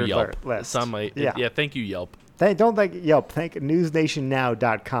 It's Thank on you, your Yelp. list. It's on my Yeah. Thank you, Yelp. Don't thank Yelp. Thank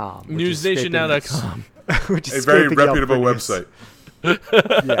newsnationnow.com. which is Newsnationnow.com. scraping- which is A very scraping Yelp reputable for news.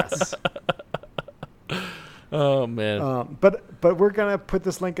 website. Yes. Oh man. But we're gonna put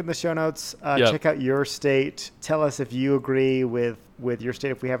this link in the show notes. Yep. Check out your state. Tell us if you agree with your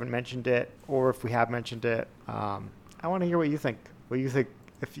state if we haven't mentioned it, or if we have mentioned it. I want to hear what you think. What you think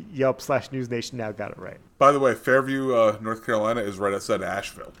if Yelp/NewsNation now got it right? By the way, Fairview, North Carolina is right outside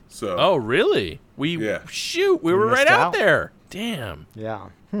Asheville. So Oh really? We Yeah. shoot. We were missed right out out. there. Damn. Yeah.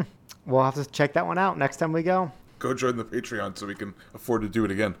 We'll have to check that one out next time we go. go join the Patreon so we can afford to do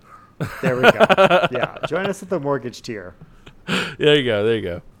it again. There we go. Yeah. Join us at the mortgage tier. There you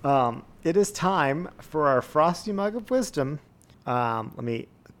go. It is time for our Frosty Mug of Wisdom. Let me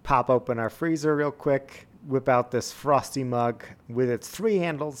pop open our freezer real quick, whip out this Frosty mug with its 3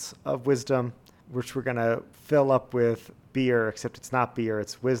 handles of wisdom, which we're going to fill up with beer, except it's not beer.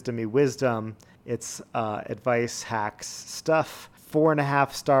 It's wisdomy wisdom. It's advice, hacks, stuff.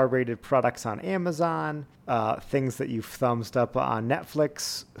 4.5-star rated products on Amazon, things that you've thumbs up on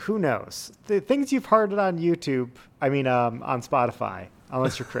Netflix. Who knows? The things you've heard on YouTube. I mean, on Spotify.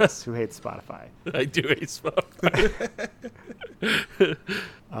 Unless you're Chris, who hates Spotify. I do hate smoke.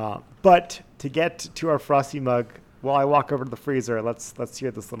 But to get to our Frosty mug, while I walk over to the freezer, let's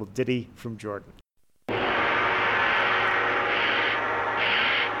hear this little ditty from Jordan.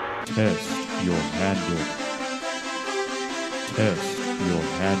 Test your handle. Test your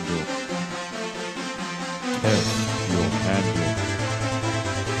handle. Test your handle.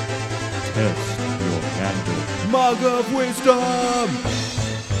 Test your handle. Mug of Wisdom!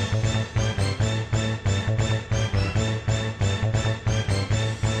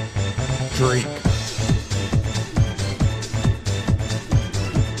 Drink.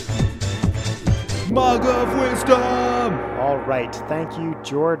 Mug of Wisdom! All right. Thank you,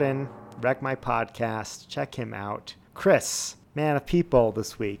 Jordan. Wreck My Podcast. Check him out. Chris, man of people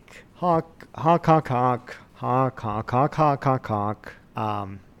this week. Honk, honk, honk, honk. Honk, honk, honk, honk, honk, honk.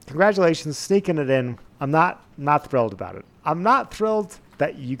 Congratulations, sneaking it in. I'm not thrilled about it. I'm not thrilled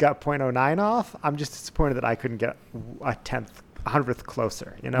that you got 0.09 off. I'm just disappointed that I couldn't get a 100th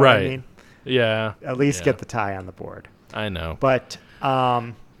closer. You know what I Right. mean? Yeah. At least Yeah. get the tie on the board. I know. But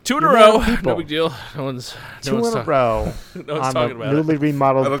 2 in a you're row. man of people. No big deal. No one's 2 in a talking- row no one's on talking the about it. newly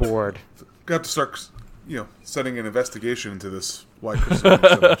remodeled look- board. Got to start, setting an investigation into this. Why Chris is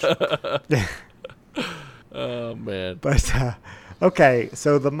so much. Oh man. But okay,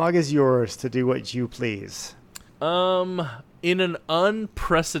 so the mug is yours to do what you please. In an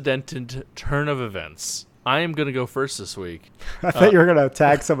unprecedented turn of events, I am gonna go first this week. I thought you were gonna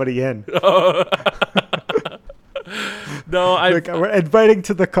tag somebody in. No, I. Like, we're inviting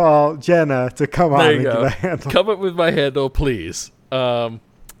to the call Jenna to come on There and you give go. a handle. Come up with my handle, please.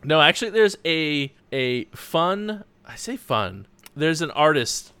 No, actually, there's a fun. I say fun. there's an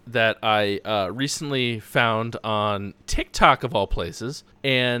artist that I recently found on TikTok of all places,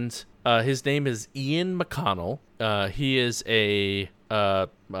 and his name is Ian McConnell. He is I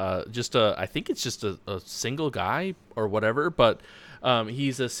think it's just a single guy or whatever, but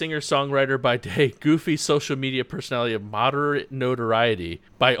he's a singer-songwriter by day, goofy social media personality of moderate notoriety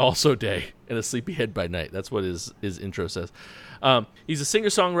by also day, and a sleepyhead by night. That's what his intro says. He's a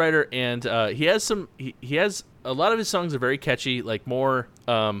singer-songwriter, and he has a lot of his songs are very catchy, like more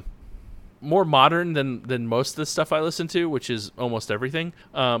modern than most of the stuff I listen to, which is almost everything.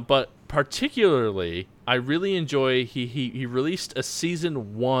 But particularly, I really enjoy he released a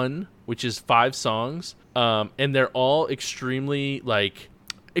season 1, which is 5 songs, and they're all extremely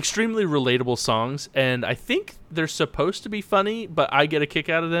relatable songs, and I think they're supposed to be funny, but I get a kick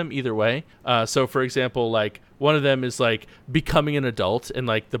out of them either way. So for example, like one of them is like becoming an adult and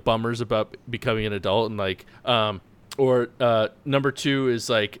like the bummers about becoming an adult, and like or number 2 is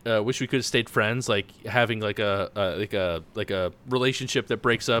like wish we could have stayed friends, like having like a relationship that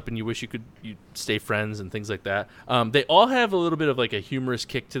breaks up and you wish you stay friends and things like that. They all have a little bit of like a humorous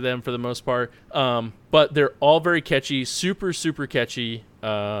kick to them for the most part, but they're all very catchy, super catchy.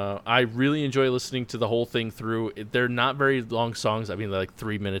 I really enjoy listening to the whole thing through. They're not very long songs. I mean, they're like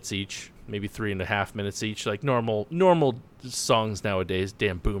 3 minutes each, maybe 3.5 minutes each, like normal songs nowadays.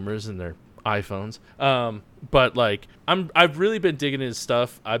 Damn boomers and their iPhones. But like I've really been digging his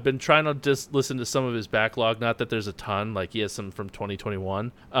stuff. I've been trying to just listen to some of his backlog. Not that there's a ton. Like he has some from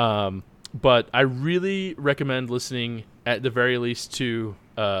 2021. But I really recommend listening at the very least to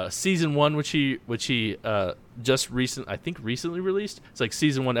season 1, which he just recently released. It's like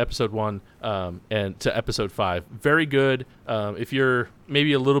season 1, episode 1, and to episode 5. Very good. If you're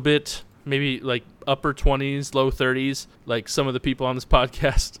maybe a little bit, maybe like upper 20s, low 30s, like some of the people on this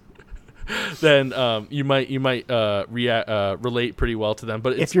podcast, then you might relate pretty well to them.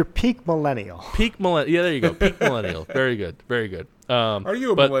 But if you're peak millennial, yeah, there you go, peak millennial. Very good. Are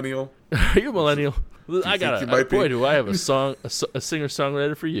you a millennial? Are you a millennial? Do I have a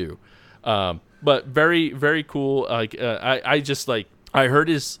singer-songwriter for you. But very, very cool. Like I heard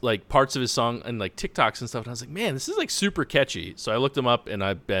his like parts of his song and like TikToks and stuff, and I was like, man, this is like super catchy. So I looked him up, and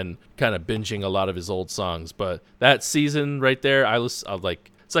I've been kind of binging a lot of his old songs. But that season right there, I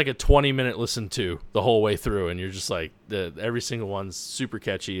like. It's like a 20-minute listen to the whole way through, and you're just like, every single one's super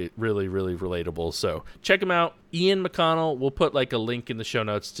catchy, really, really relatable. So check him out, Ian McConnell. We'll put like a link in the show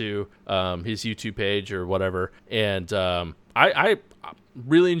notes to his YouTube page or whatever. And I'm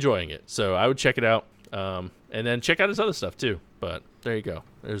really enjoying it, so I would check it out, and then check out his other stuff too. But there you go.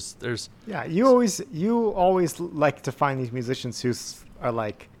 There's yeah. You always like to find these musicians who are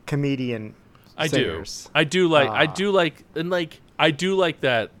like comedian singers. I do like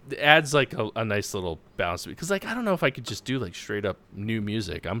that. It adds like a nice little balance to it. Because like I don't know if I could just do like straight up new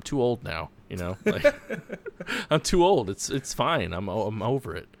music. I'm too old now, you know. Like I'm too old. It's fine. I'm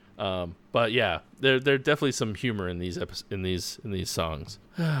over it. But yeah, there definitely some humor in these songs.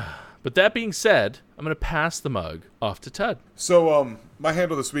 But that being said, I'm gonna pass the mug off to Tud. So my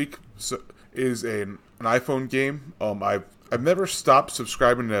handle this week is an iPhone game. I've never stopped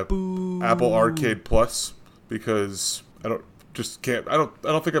subscribing to Apple Arcade Plus because I don't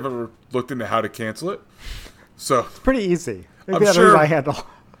think I've ever looked into how to cancel it. So it's pretty easy. Maybe I'm that'll sure be my handle.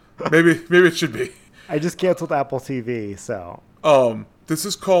 maybe it should be. I just canceled Apple TV, so. This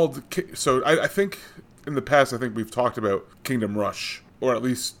is called. So I think in the past, I think we've talked about Kingdom Rush, or at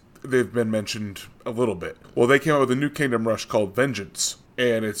least they've been mentioned a little bit. Well, they came out with a new Kingdom Rush called Vengeance,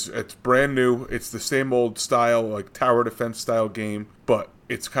 and it's brand new. It's the same old style, like tower defense style game, but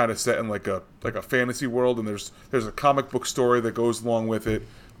it's kind of set in like a fantasy world, and there's a comic book story that goes along with it.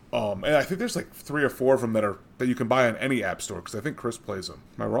 And I think there's like 3 or 4 of them that you can buy on any app store, because I think Chris plays them.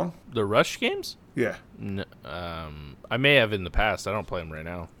 Am I wrong? The Rush games? Yeah. I may have in the past. I don't play them right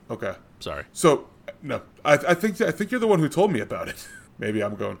now. Okay. Sorry. So no, I think you're the one who told me about it. Maybe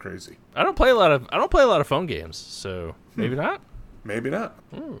I'm going crazy. I don't play a lot of phone games, so maybe not. Maybe not.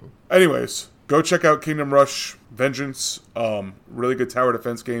 Anyways, go check out Kingdom Rush Vengeance. Really good tower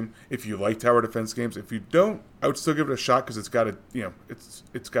defense game if you like tower defense games. If you don't, I would still give it a shot because it's got a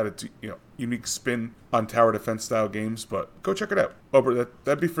unique spin on tower defense style games. But go check it out.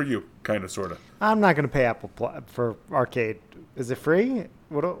 That'd be for you, kind of, sort of. I'm not going to pay Apple for Arcade. Is it free?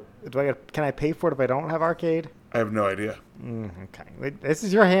 Can I pay for it if I don't have Arcade? I have no idea. Okay, this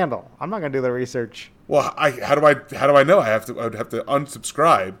is your handle. I'm not going to do the research. Well, how do I know? I would have to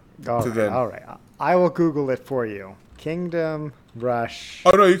unsubscribe to them. All right, I will Google it for you. Kingdom Rush.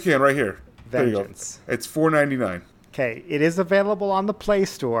 Oh no, you can right here. Vengeance. There you go. It's $4.99. Okay, it is available on the Play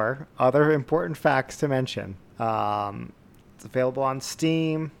Store. Other important facts to mention. It's available on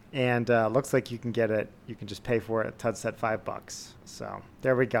Steam, and looks like you can get it. You can just pay for it. Tud said $5. So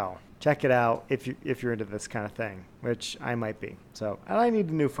there we go. Check it out if you're into this kind of thing, which I might be. So, and I need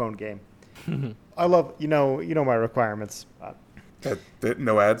a new phone game. I love you know my requirements.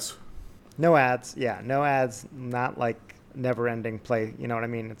 No ads. No ads. Yeah, no ads. Not like never-ending play. You know what I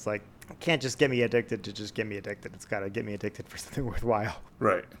mean? It's like it can't just get me addicted to just get me addicted. It's got to get me addicted for something worthwhile.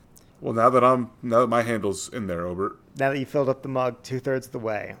 Right. Well, now that my handle's in there, Obert. Now that you filled up the mug 2/3 of the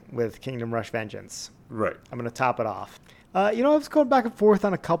way with Kingdom Rush Vengeance, Right. I'm going to top it off. I was going back and forth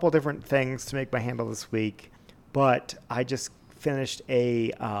on a couple different things to make my handle this week, but I just finished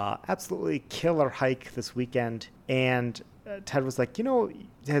a absolutely killer hike this weekend, and Ted was like,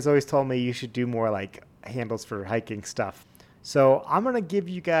 has always told me you should do more like handles for hiking stuff. So I'm going to give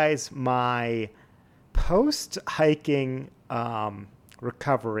you guys my post-hiking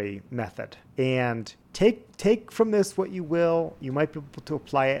recovery method, and take from this what you will. You might be able to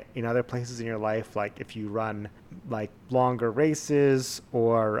apply it in other places in your life, like if you run like longer races,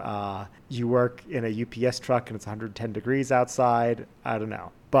 or you work in a UPS truck and it's 110 degrees outside. I don't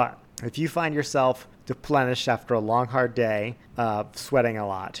know, but if you find yourself deplenished after a long hard day, sweating a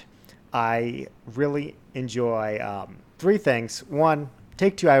lot, I really enjoy 3 things. 1,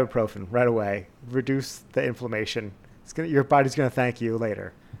 take 2 ibuprofen right away, reduce the inflammation. Your body's going to thank you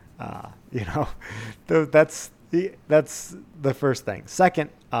later. That's the first thing. Second,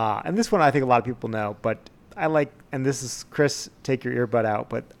 and this one I think a lot of people know, but I like, and this is Chris, take your earbud out,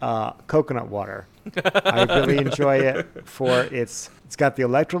 but coconut water. I really enjoy it for it's got the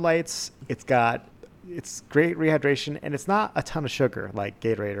electrolytes, it's great rehydration, and it's not a ton of sugar like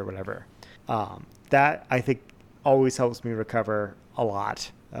Gatorade or whatever. That I think always helps me recover a lot.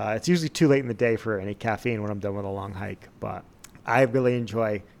 It's usually too late in the day for any caffeine when I'm done with a long hike, but I really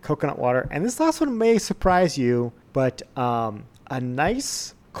enjoy coconut water. And this last one may surprise you, but a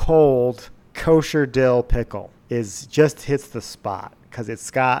nice cold kosher dill pickle just hits the spot, because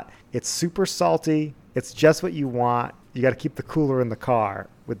it's super salty. It's just what you want. You got to keep the cooler in the car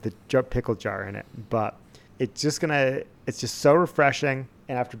with the pickle jar in it, but it's just so refreshing.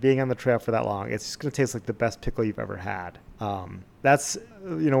 And after being on the trail for that long, it's just going to taste like the best pickle you've ever had. That's,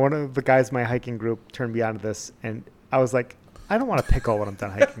 one of the guys in my hiking group turned me onto this, and I was like, I don't want a pickle when I'm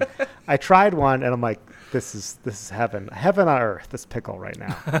done hiking. I tried one, and I'm like, this is heaven on earth, this pickle right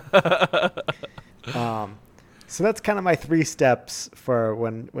now. So that's kind of my 3 steps for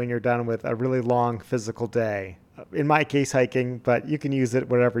when you're done with a really long physical day. In my case, hiking, but you can use it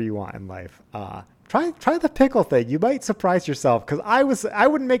whatever you want in life. Try the pickle thing. You might surprise yourself, because I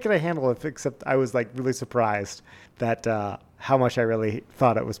wouldn't make it a handle except I was like really surprised that how much I really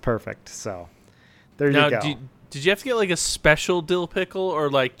thought it was perfect. So there you go. Did you have to get like a special dill pickle, or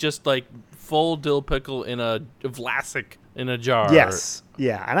like just like full dill pickle in a Vlasic in a jar? Yes.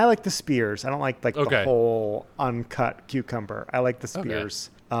 Yeah. And I like the spears. I don't like the whole uncut cucumber. I like the spears.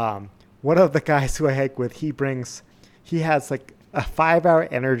 Okay. One of the guys who I hike with, he has like a 5-hour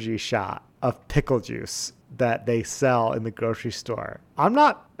energy shot of pickle juice that they sell in the grocery store. I'm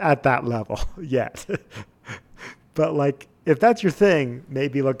not at that level yet, but like, if that's your thing,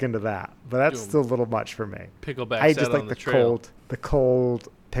 maybe look into that. But that's still a little much for me. Pickleback. I just like the cold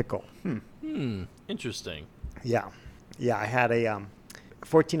pickle. Interesting. Yeah. I had a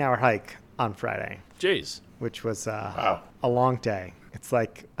 14-hour hike on Friday. Jeez. Which was a long day. It's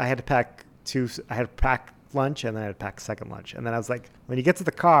like I had to pack lunch, and then I had to pack second lunch. And then I was like, when you get to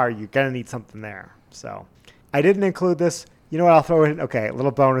the car, you're going to need something there. So I didn't include this. You know what? I'll throw it in. Okay, a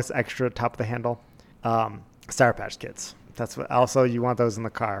little bonus extra top of the handle. Sour Patch Kids. That's what. Also, you want those in the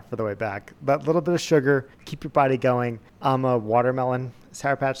car for the way back. But a little bit of sugar, keep your body going. I'm a watermelon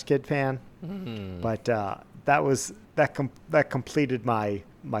Sour Patch Kid fan. But that completed my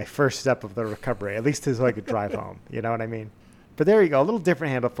first step of the recovery, at least so I could drive home. You know what I mean? But there you go, a little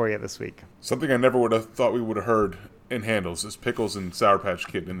different handle for you this week. Something I never would have thought we would have heard in handles is pickles and Sour Patch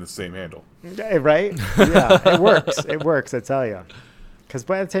Kid in the same handle. Right? Yeah, it works. It works, I tell you. Because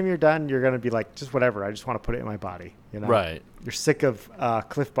by the time you're done, you're going to be like, just whatever. I just want to put it in my body. Right. You're sick of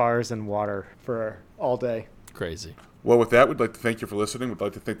Cliff Bars and water for all day. Crazy. Well, with that, we'd like to thank you for listening. We'd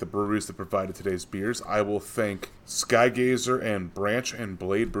like to thank the breweries that provided today's beers. I will thank Skygazer and Branch and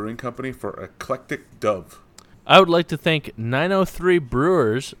Blade Brewing Company for Eclectic Dove. I would like to thank 903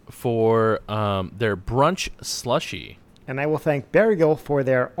 Brewers for their brunch slushy. And I will thank Burial for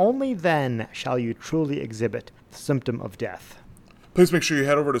their Only Then Shall You Truly Exhibit the Symptom of Death. Please make sure you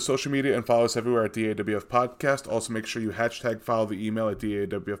head over to social media and follow us everywhere at DAWF Podcast. Also, make sure you hashtag follow the email at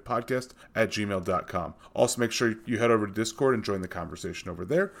dawfpodcast@gmail.com. Also, make sure you head over to Discord and join the conversation over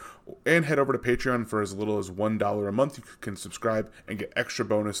there. And head over to Patreon for as little as $1 a month. You can subscribe and get extra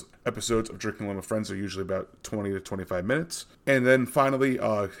bonus episodes of Drinking Alone with Friends. They're usually about 20 to 25 minutes. And then finally,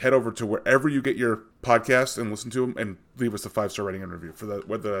 head over to wherever you get your podcasts and listen to them and leave us a 5-star rating and review for that,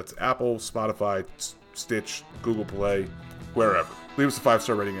 whether that's Apple, Spotify, Stitch, Google Play, wherever. Leave us a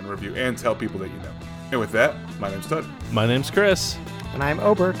 5-star rating and review and tell people that you know. And with that, my name's Todd. My name's Chris. And I'm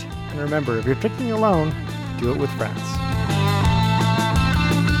Obert. And remember, if you're drinking alone, do it with friends.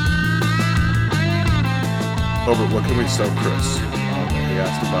 Obert, what can we sell Chris? He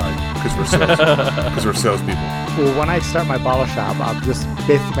asked to buy because we're salespeople. Well, when I start my bottle shop, I'm just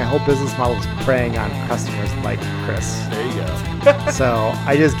basically my whole business model is preying on customers like Chris. There you go. So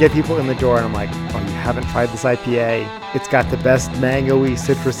I just get people in the door and I'm like, oh, you haven't tried this IPA? It's got the best mango-y,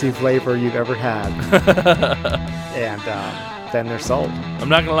 citrusy flavor you've ever had. And then they're sold. I'm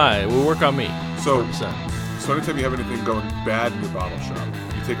not going to lie. It will work on me. So 100%. anytime you have anything going bad in your bottle shop,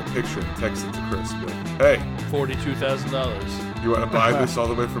 you take a picture and text it to Chris. Be like, hey, $42,000. you want to buy this all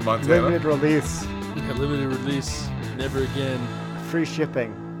the way from Montana? Limited release. Limited release. Never again. Free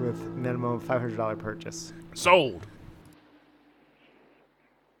shipping with minimum $500 purchase. Sold.